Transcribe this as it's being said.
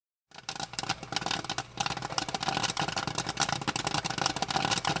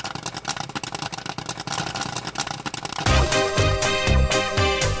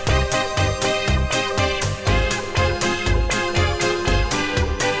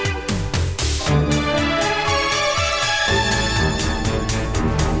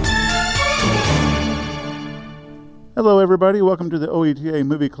Hello, everybody. Welcome to the OETA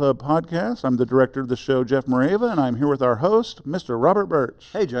Movie Club podcast. I'm the director of the show, Jeff Moreva, and I'm here with our host, Mr. Robert Birch.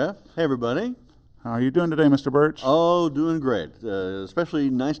 Hey, Jeff. Hey, everybody. How are you doing today, Mr. Birch? Oh, doing great. Especially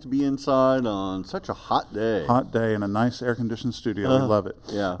nice to be inside on such a hot day. Hot day in a nice air-conditioned studio. We love it.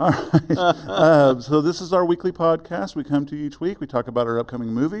 Yeah. All right. So this is our weekly podcast. We come to you each week. We talk about our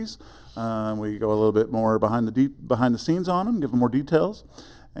upcoming movies. We go a little bit more behind the scenes on them, give them more details.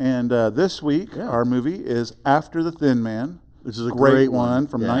 And this week, our movie is After the Thin Man. This is a great one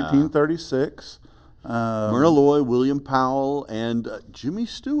from 1936. Myrna Loy, William Powell, and Jimmy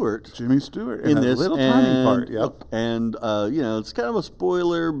Stewart. Jimmy Stewart in a this little tiny part. Yep. And it's kind of a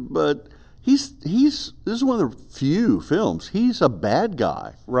spoiler, but this is one of the few films. He's a bad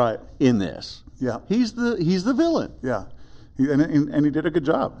guy, right? In this, yeah, he's the villain. Yeah, and he did a good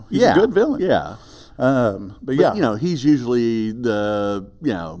job. He's a good villain. Yeah. But he's usually the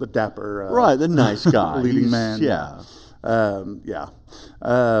dapper, the nice guy, leading man. Yeah.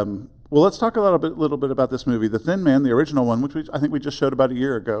 Well, let's talk a little bit about this movie. The Thin Man, the original one, which I think we just showed about a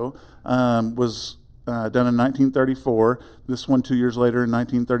year ago, was done in 1934. This one 2 years later in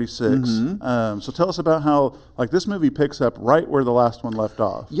 1936. Mm-hmm. So tell us about how this movie picks up right where the last one left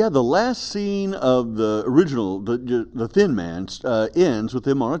off. Yeah, the last scene of the original, the Thin Man, ends with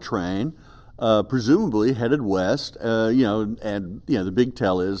him on a train. Presumably headed west, the big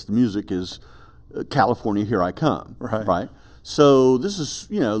tell is the music is California, Here I Come, right? So this is,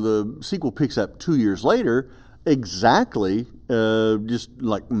 the sequel picks up 2 years later, exactly just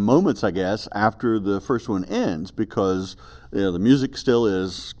like moments, I guess, after the first one ends, because the music still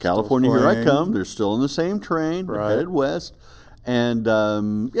is California, Here I Come. They're still on the same train, they're headed west, and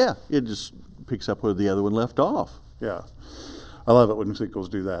it just picks up where the other one left off. Yeah. I love it when sequels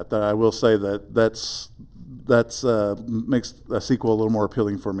do that. I will say that's makes a sequel a little more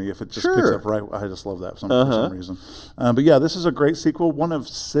appealing for me if it just picks up right. I just love that for some reason. But yeah, this is a great sequel. One of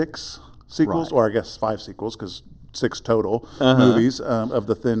 6 sequels, or I guess 5 sequels, because 6 total movies of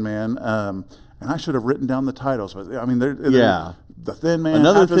The Thin Man. And I should have written down the titles, but I mean, they're The Thin Man,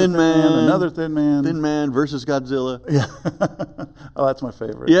 Another Thin Man, Another Thin Man, Thin Man versus Godzilla. Yeah, oh, that's my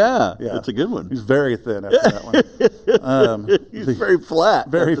favorite. Yeah, it's a good one. He's very thin after that one. He's very flat.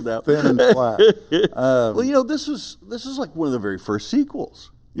 Very thin and flat. This is like one of the very first sequels.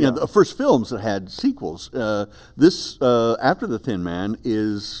 The first films that had sequels. This After the Thin Man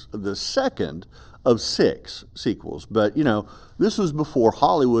is the second of 6 sequels. But this was before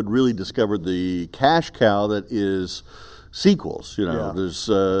Hollywood really discovered the cash cow that is sequels.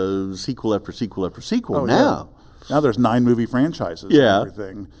 There's sequel after sequel after sequel now. Now there's 9 movie franchises. Yeah,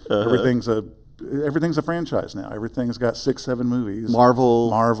 everything. Everything's a franchise now. Everything's got 6-7 movies.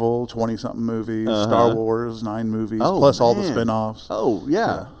 Marvel, 20-something movies. Star Wars, 9 movies, plus all the spin-offs. Oh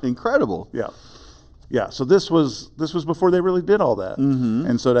yeah, incredible. Yeah. So this was before they really did all that,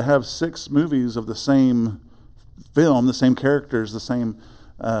 and so to have 6 movies of the same film, the same characters, the same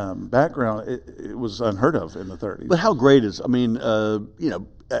background, it was unheard of in the 30s. But how great is,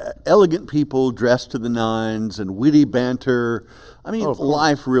 elegant people dressed to the nines and witty banter.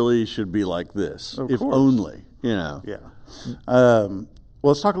 Life really should be like this, if only, Yeah. Well,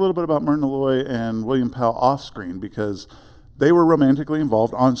 let's talk a little bit about Myrna Loy and William Powell off screen, because they were romantically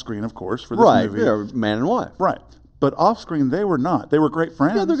involved on screen, of course, for this movie. They're man and wife. Right. But off screen, they were not. They were great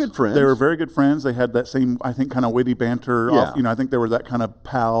friends. Yeah, they're good friends. They were very good friends. They had that same, I think, kind of witty banter. Yeah. I think they were that kind of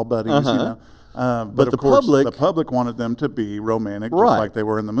pal buddies, But the public wanted them to be romantic, just like they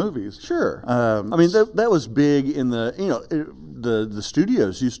were in the movies. Sure. That was big in the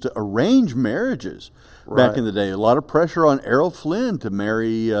studios used to arrange marriages back in the day. A lot of pressure on Errol Flynn to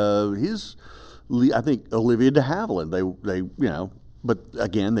marry I think Olivia de Havilland. They but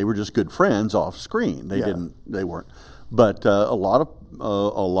again, they were just good friends off screen. They weren't. But a lot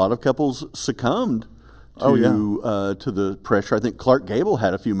of couples succumbed to the pressure. I think Clark Gable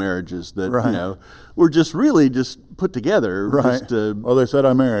had a few marriages that were just really just put together. Right. They said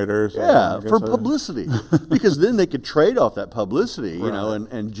I married her. So for publicity, because then they could trade off that publicity,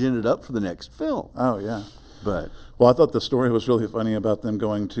 and gin it up for the next film. Oh yeah. But I thought the story was really funny about them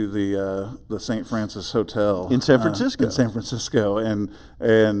going to the St. Francis Hotel in San Francisco.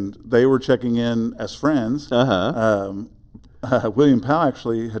 And they were checking in as friends. William Powell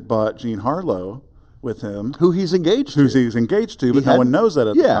actually had bought Jean Harlow with him, who he's engaged to, but no one knows that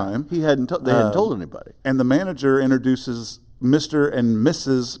at the time. They hadn't told anybody. And the manager introduces Mr. and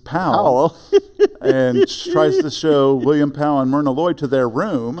Mrs. Powell. And tries to show William Powell and Myrna Loy to their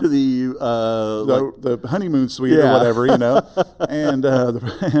room, to the honeymoon suite or whatever,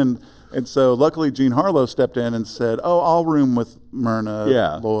 and so luckily Jean Harlow stepped in and said, "Oh, I'll room with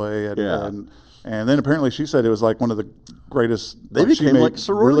Myrna Loy," and And then apparently she said it was like one of the greatest. They became she made like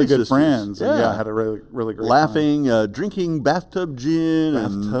sorority really good sisters. friends. Yeah. And had a really great laughing, drinking bathtub gin,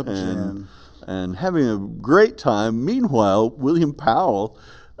 and having a great time. Meanwhile, William Powell,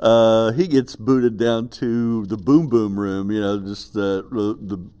 he gets booted down to the boom boom room. Just the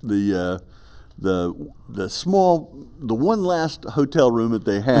one last hotel room that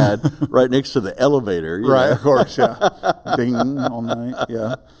they had right next to the elevator. Right, of course, yeah. Ding all night,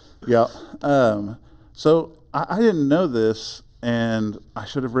 yeah. So I didn't know this, and I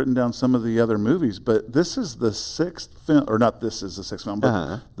should have written down some of the other movies, but this is the sixth film, or not this is the sixth film,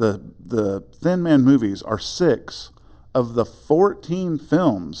 but the Thin Man movies are 6 of the 14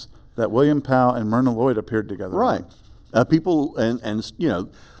 films that William Powell and Myrna Loy appeared together. Right. People, and as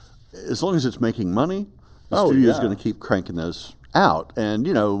long as it's making money, the studio's going to keep cranking those out. And,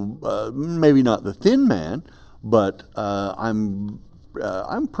 maybe not the Thin Man, but I'm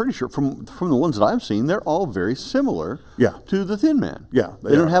pretty sure from the ones that I've seen, they're all very similar to the Thin Man. Yeah,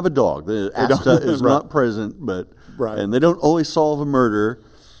 they don't have a dog. The Asta is not present, and they don't always solve a murder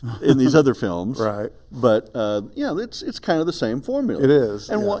in these other films. Right. But it's kind of the same formula. It is.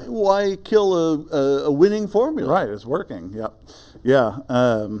 And why kill a winning formula? Right, it's working. Yep. Yeah.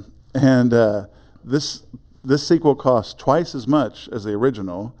 This sequel costs twice as much as the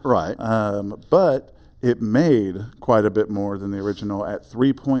original. Right. But it made quite a bit more than the original at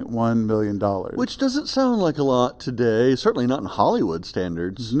 $3.1 million. Which doesn't sound like a lot today, certainly not in Hollywood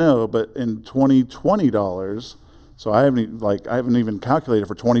standards. No, but in 2020 dollars, so I haven't even calculated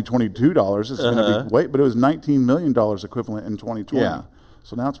for 2022 dollars. It's going to be but it was $19 million equivalent in 2020. Yeah.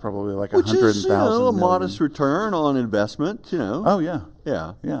 So now it's probably like $100,000. A modest return on investment, Oh, yeah.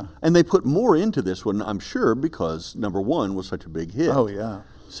 Yeah. Yeah. And they put more into this one, I'm sure, because number one was such a big hit. Oh, yeah.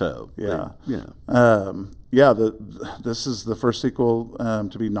 So, this is the first sequel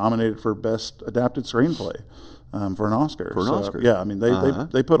to be nominated for Best Adapted Screenplay for an Oscar. Oscar. Yeah, I mean,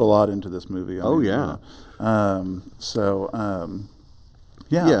 they put a lot into this movie. Yeah.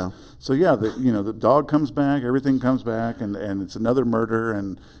 So the dog comes back, everything comes back, and it's another murder,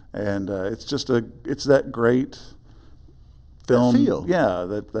 and it's that great film. That feel. Yeah,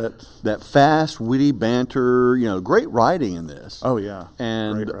 that fast, witty banter. Great writing in this. Oh yeah,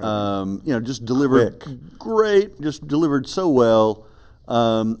 and just delivered just delivered so well.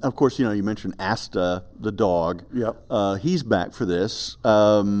 Of course, you mentioned Asta the dog. Yep. He's back for this.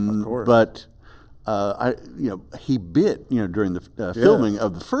 Of course. But he bit during the filming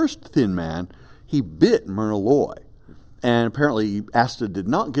of the first Thin Man. He bit Myrna Loy. And apparently, Asta did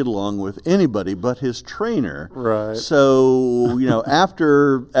not get along with anybody but his trainer. Right. So,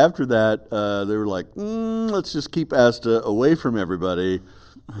 after that, they were like, let's just keep Asta away from everybody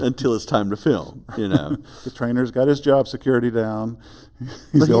until it's time to film. The trainer's got his job security down.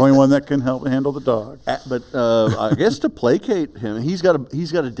 He's the only one that can help handle the dog. But I guess to placate him, he's got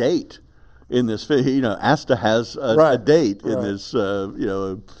a date in this film. Asta has a date in this.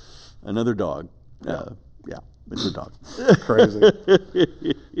 Another dog. It's a dog.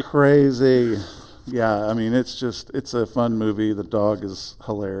 Crazy. Yeah, I mean, it's a fun movie. The dog is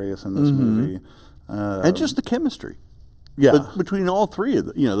hilarious in this movie. And just the chemistry. Yeah. But between all three of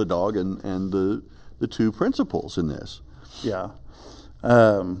the dog and the two principals in this. Yeah.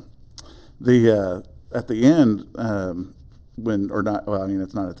 At the end,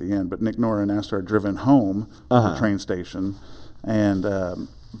 it's not at the end, but Nick, Nora, and Asta are driven home from the train station, and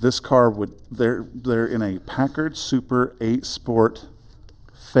this car they're in a Packard Super 8 Sport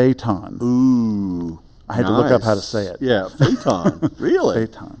Phaeton. Ooh, I had to look up how to say it. Yeah, Phaeton. Really?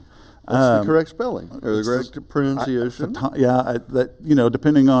 Phaeton. That's the correct spelling or the correct pronunciation.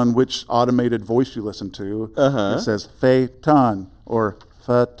 Depending on which automated voice you listen to, it says Phaeton or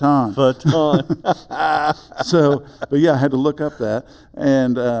Phaeton. So, but yeah, I had to look up that,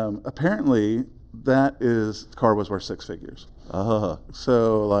 and apparently the car was worth 6 figures.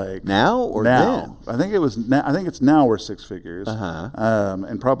 So like now or now? then? I think it was. I think it's now worth 6 figures.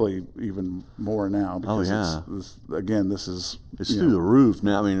 And probably even more now. Because this is it's through the roof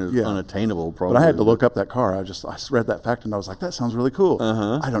now. I mean, it's unattainable. Probably. But I had to look up that car. I read that fact and I was like, that sounds really cool.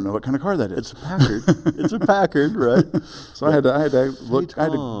 I don't know what kind of car that is. It's a Packard. It's a Packard, right? So I had to look. I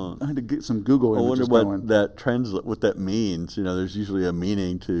had to get some Google images going. I wonder what that means. There's usually a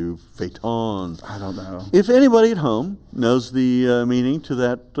meaning to Phaeton. I don't know. If anybody at home knows the meaning to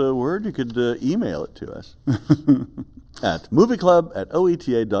that word, you could email it to us at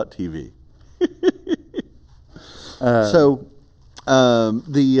movieclub@oeta.tv. So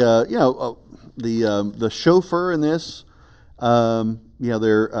the chauffeur in this,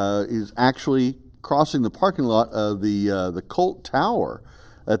 there is actually crossing the parking lot of the Colt Tower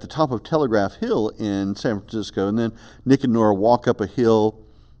at the top of Telegraph Hill in San Francisco, and then Nick and Nora walk up a hill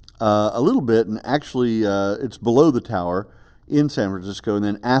a little bit, and actually it's below the tower in San Francisco, and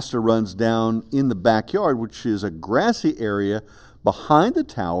then Asta runs down in the backyard, which is a grassy area behind the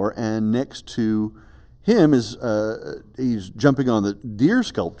tower, and next to him is he's jumping on the deer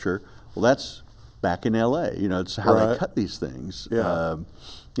sculpture. Well, that's back in L.A. It's how they cut these things. Yeah.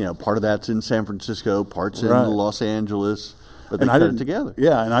 Part of that's in San Francisco, parts in Los Angeles, but they cut it together.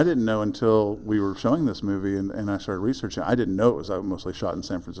 Yeah, and I didn't know until we were showing this movie and I started researching. I didn't know it was mostly shot in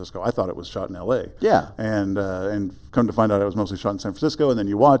San Francisco. I thought it was shot in L.A. Yeah. And come to find out it was mostly shot in San Francisco, and then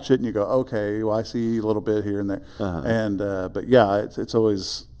you watch it and you go, okay, well, I see a little bit here and there. And but yeah, it's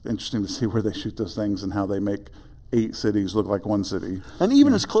always interesting to see where they shoot those things and how they make 8 cities look like one city. And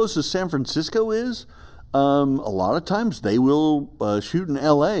even as close as San Francisco is, a lot of times they will shoot in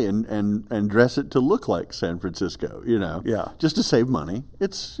L.A. and dress it to look like San Francisco, just to save money.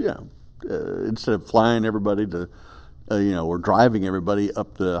 It's, instead of flying everybody to, or driving everybody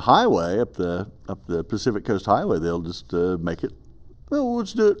up the highway, up the Pacific Coast Highway, they'll just make it, well,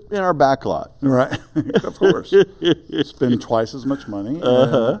 let's do it in our back lot. Right, of course. Spend twice as much money.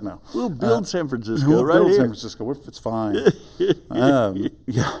 No. We'll build San Francisco we'll right build here. San Francisco. It's fine.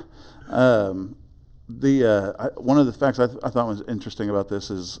 One of the facts I thought was interesting about this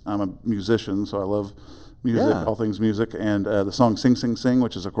is I'm a musician, so I love music, all things music, and the song "Sing Sing Sing,"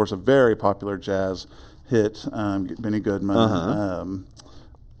 which is of course a very popular jazz hit, Benny Goodman.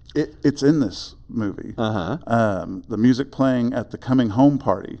 It's in this movie. The music playing at the coming home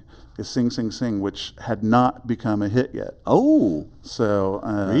party is "Sing Sing Sing," which had not become a hit yet. Oh, so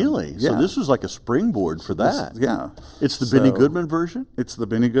really? Yeah. So this was like a springboard for that. It's the So Benny Goodman version. It's the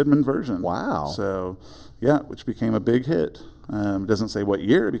Benny Goodman version. Wow. So which became a big hit. It doesn't say what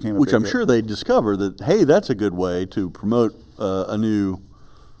year it became a which big I'm hit. sure they discovered that, hey, that's a good way to promote a new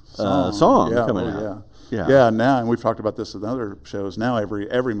song coming out. Yeah. Now, and we've talked about this in other shows. Now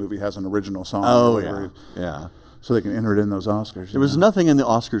every movie has an original song. So they can enter it in those Oscars. There was nothing in the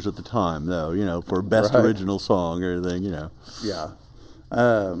Oscars at the time, though. For best original song or anything. Yeah.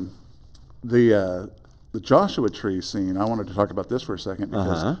 The Joshua Tree scene. I wanted to talk about this for a second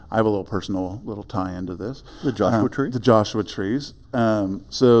because I have a little personal tie into this. The Joshua Tree. The Joshua Trees.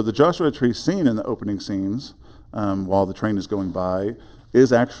 So the Joshua Tree scene in the opening scenes, while the train is going by,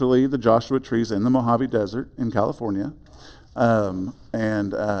 is actually the Joshua Trees in the Mojave Desert in California.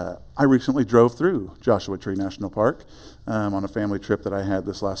 And I recently drove through Joshua Tree National Park on a family trip that I had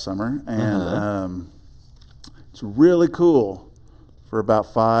this last summer. And it's really cool for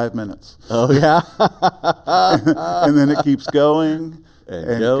about 5 minutes. Oh, yeah? And then it keeps going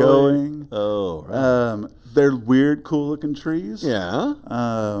and going. Oh, right. They're weird, cool-looking trees. Yeah.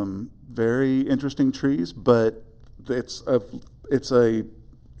 Very interesting trees, but it's a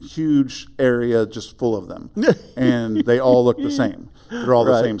huge area just full of them, and they all look the same. They're all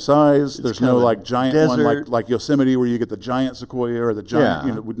the same size. There's no like giant desert. one like Yosemite where you get the giant sequoia or the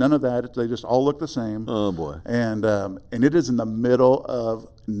giant. None of that. They just all look the same. Oh boy! And it is in the middle of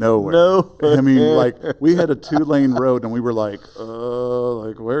nowhere. No, I mean, like we had a 2-lane road, and we were like,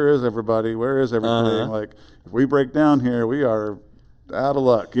 where is everybody? Where is everything? Like if we break down here, we are out of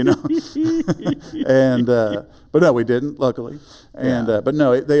luck, and but no, we didn't, luckily. And but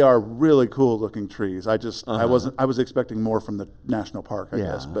no, they are really cool looking trees. I was expecting more from the national park, I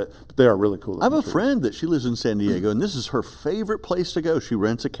guess, but they are really cool. I have a friend that she lives in San Diego, and this is her favorite place to go. She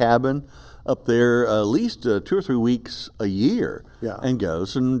rents a cabin up there at least 2 or 3 weeks a year, and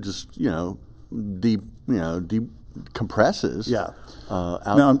goes and just decompresses.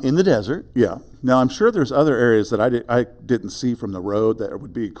 Out in the desert. Yeah. Now, I'm sure there's other areas that I didn't see from the road that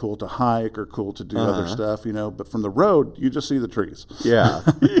would be cool to hike or cool to do other stuff, but from the road, you just see the trees. Yeah.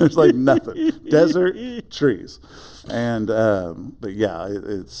 There's like nothing. Desert, trees. And, but yeah,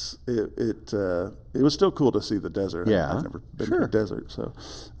 it was still cool to see the desert. Yeah. I've never been to a desert, so,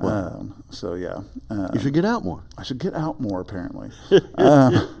 so yeah. You should get out more. I should get out more, apparently.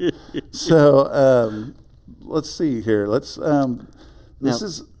 Let's see here.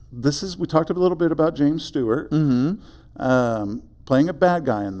 This is we talked a little bit about James Stewart playing a bad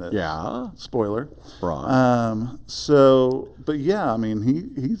guy in this. Yeah. Spoiler. Right. But yeah, I mean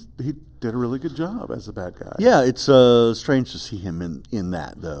he did a really good job as a bad guy. Yeah, it's strange to see him in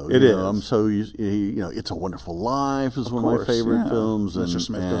that though. It is. I'm so used. It's a Wonderful Life is one of my favorite films. Mr.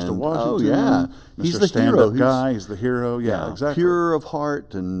 Smith Goes to Washington. Oh yeah, he's the hero guy. He's the hero. Yeah, exactly. Pure of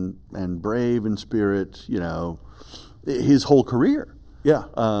heart and brave in spirit. His whole career. Yeah.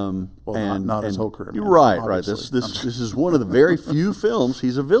 Not his whole career. Right. This is one of the very few films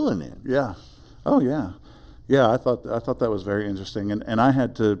he's a villain in. Yeah. Oh yeah. Yeah, I thought that was very interesting, and I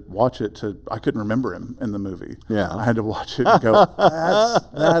had to watch it I couldn't remember him in the movie. Yeah. I had to watch it and go,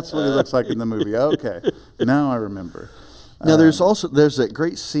 that's what he looks like in the movie. Okay, now I remember. Now there's that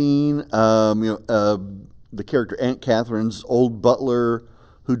great scene, the character Aunt Catherine's old butler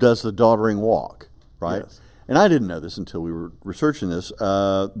who does the doddering walk, right? Yes. And I didn't know this until we were researching this,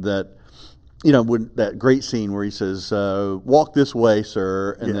 that when that great scene where he says, "Walk this way,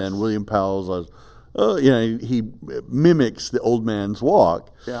 sir," and then William Powell he mimics the old man's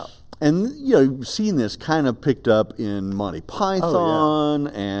walk. Yeah. And, you've seen this kind of picked up in Monty Python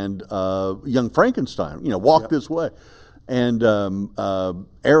and Young Frankenstein, walk this way. And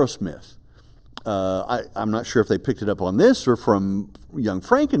Aerosmith. I'm not sure if they picked it up on this or from Young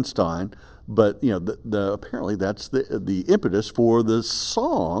Frankenstein, but, apparently that's the impetus for the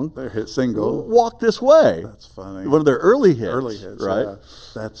song. Their hit single. Walk This Way. That's funny. One of their early hits. right? Yeah.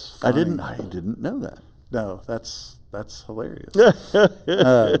 That's funny. I didn't know that. No, that's hilarious.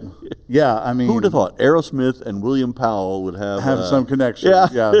 Yeah, I mean, who would have thought Aerosmith and William Powell would have some connection?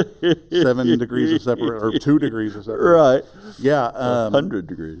 Yeah. 7 degrees of separate, or 2 degrees of separate. Right. Yeah, 100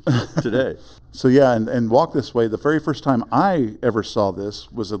 degrees today. So yeah, and Walk This Way. The very first time I ever saw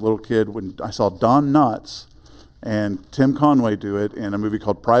this was a little kid when I saw Don Knotts and Tim Conway do it in a movie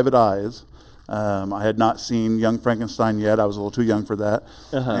called Private Eyes. I had not seen Young Frankenstein yet. I was a little too young for that.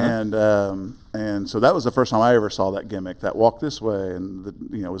 And so that was the first time I ever saw that gimmick, that Walk This Way, and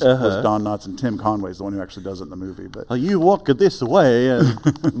was Don Knotts, and Tim Conway's the one who actually does it in the movie. But you walk this way,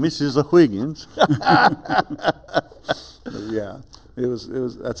 Mrs. Huygens. Yeah, it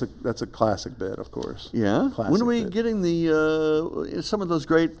was that's a classic bit, of course. Yeah. Classic When are we bit. getting the some of those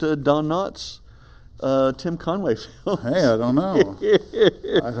great Don Knotts? Tim Conway films. Hey, I don't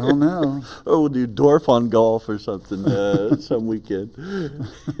know. Or we'll do Dorf on Golf or something some weekend.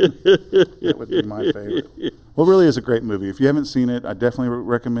 That would be my favorite. Well, it really is a great movie. If you haven't seen it, I definitely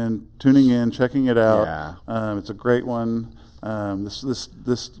recommend tuning in, checking it out. Yeah. It's a great one. This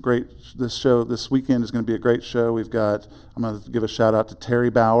weekend is going to be a great show. I'm going to give a shout out to Terry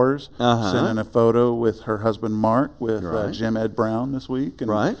Bowers, sending a photo with her husband Mark with Jim Ed Brown this week,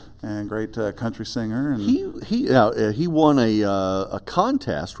 and great country singer. And he won a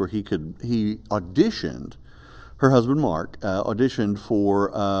contest where he auditioned. Her husband Mark auditioned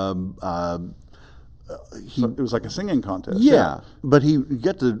for. So it was like a singing contest. Yeah, but he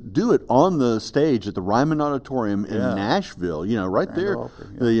got to do it on the stage at the Ryman Auditorium in Nashville. Right Grand there,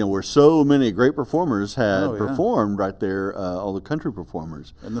 Opry, where so many great performers had performed. Right there, all the country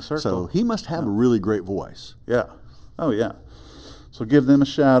performers in the circle. So he must have a really great voice. Yeah. Oh yeah. So give them a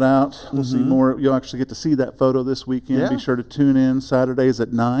shout out. We'll see more. You'll actually get to see that photo this weekend. Yeah. Be sure to tune in Saturdays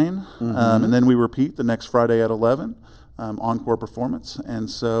at 9, and then we repeat the next Friday at 11. Encore performance, and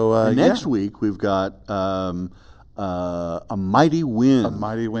so next week we've got A Mighty Wind. A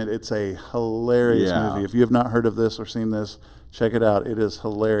Mighty Wind. It's a hilarious movie. If you have not heard of this or seen this, check it out. It is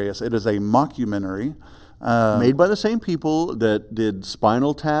hilarious. It is a mockumentary made by the same people that did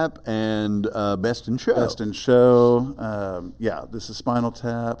Spinal Tap and Best in Show. Best in Show. This is Spinal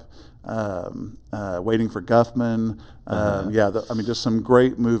Tap. Waiting for Guffman. Just some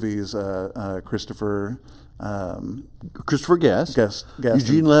great movies. Christopher Guest,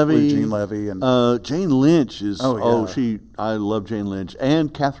 Eugene Levy, and Jane Lynch is. I love Jane Lynch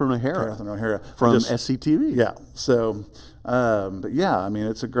and Catherine O'Hara from SCTV. Yeah. So,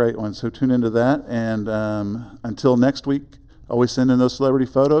 it's a great one. So tune into that, and until next week, always send in those celebrity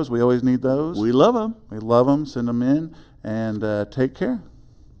photos. We always need those. We love them. We love them. Send them in, and take care.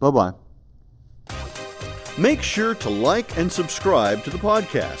 Bye-bye. Make sure to like and subscribe to the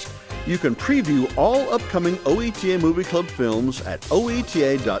podcast. You can preview all upcoming OETA Movie Club films at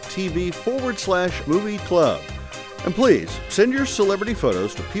oeta.tv/movie club. And please, send your celebrity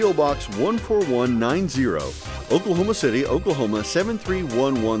photos to P.O. Box 14190, Oklahoma City, Oklahoma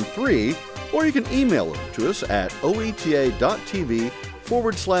 73113, or you can email them to us at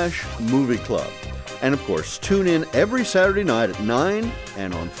oeta.tv/movie club. And of course, tune in every Saturday night at 9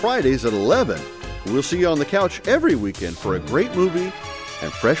 and on Fridays at 11. We'll see you on the couch every weekend for a great movie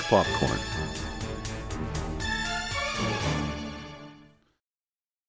and fresh popcorn.